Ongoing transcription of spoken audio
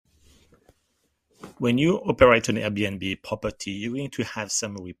When you operate an Airbnb property, you're going to have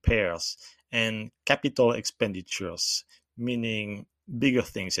some repairs and capital expenditures, meaning bigger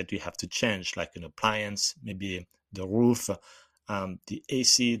things that you have to change, like an appliance, maybe the roof, the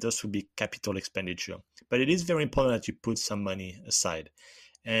AC. Those would be capital expenditure. But it is very important that you put some money aside.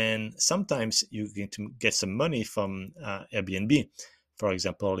 And sometimes you're going to get some money from Airbnb. For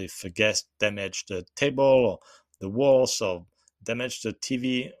example, if a guest damaged the table or the walls or damage the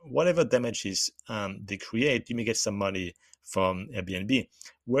TV, whatever damages they create, you may get some money from Airbnb.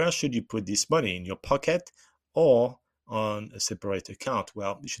 Where should you put this money? In your pocket or on a separate account?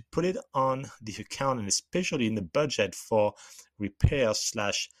 Well, you should put it on the account, and especially in the budget for repair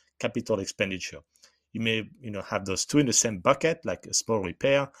slash capital expenditure. You may have those two in the same bucket, like a small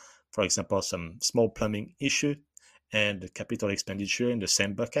repair, for example, some small plumbing issue, and the capital expenditure in the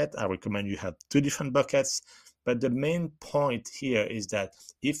same bucket. I recommend you have two different buckets. But the main point here is that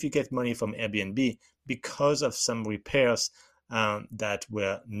if you get money from Airbnb because of some repairs that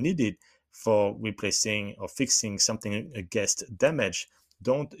were needed for replacing or fixing something a guest damaged,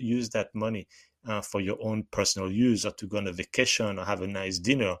 don't use that money for your own personal use or to go on a vacation or have a nice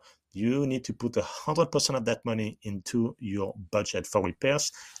dinner. You need to put 100% of that money into your budget for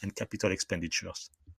repairs and capital expenditures.